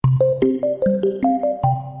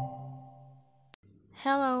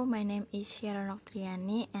Hello, my name is Sharon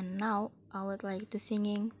Oktriani, and now I would like to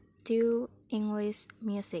singing 2 English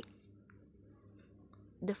music.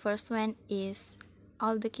 The first one is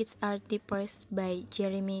All the Kids Are Depressed by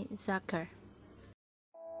Jeremy Zucker.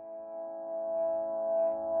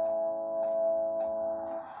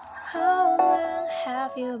 How long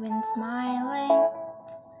have you been smiling?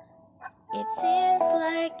 It seems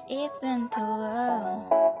like it's been too long.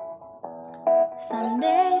 Some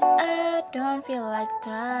days I don't feel like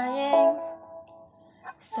trying.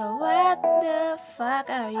 So what the fuck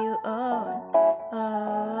are you on?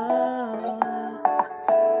 Oh,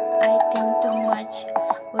 I think too much,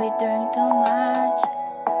 we drink too much,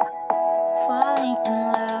 falling in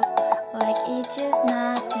love like it's just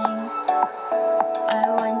nothing. I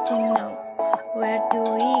want to know, where do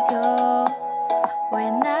we go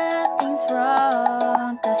when nothing's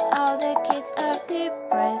wrong? 'Cause all the kids are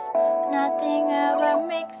depressed, nothing ever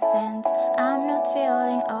makes sense. I'm not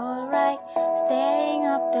feeling alright, staying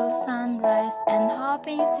up till sunrise and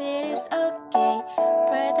hoping it is okay,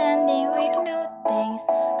 pretending we know things.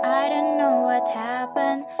 I don't know what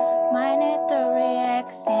happened. My natural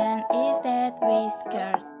reaction is that we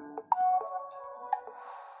scared.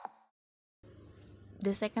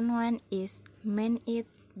 The second one is meDon't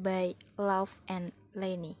by Lauv and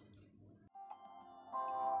LANY.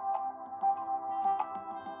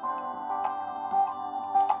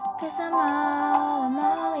 'Cause I'm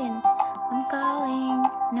all in, I'm calling,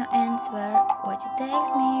 no answer. Would you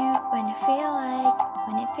text me when you feel like,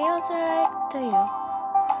 when it feels right to you?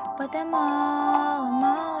 But I'm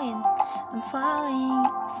all in, I'm falling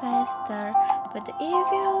faster. But if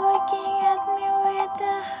you're looking at me with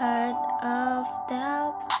the heart of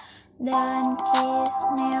doubt, don't kiss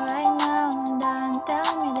me right now. Don't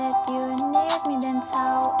tell me that you need me, then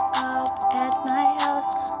show up at my house,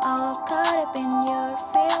 all caught up in your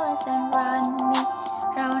feelings and run me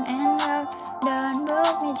round and round. Don't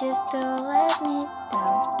book me just to let me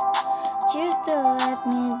down, just to let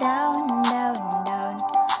me down.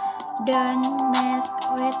 Don't mess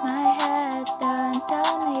with my head. Don't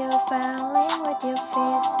tell me you're falling with your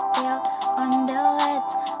feet still on the ledge.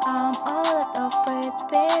 I'm all out of breath,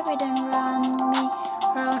 baby. Don't run me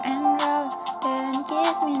round and round. Don't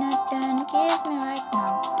kiss me, no, don't kiss me right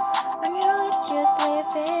now. On your lips, just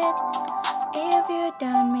leave it if you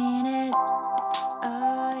don't mean it.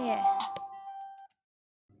 Oh yeah.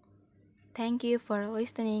 Thank you for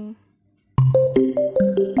listening.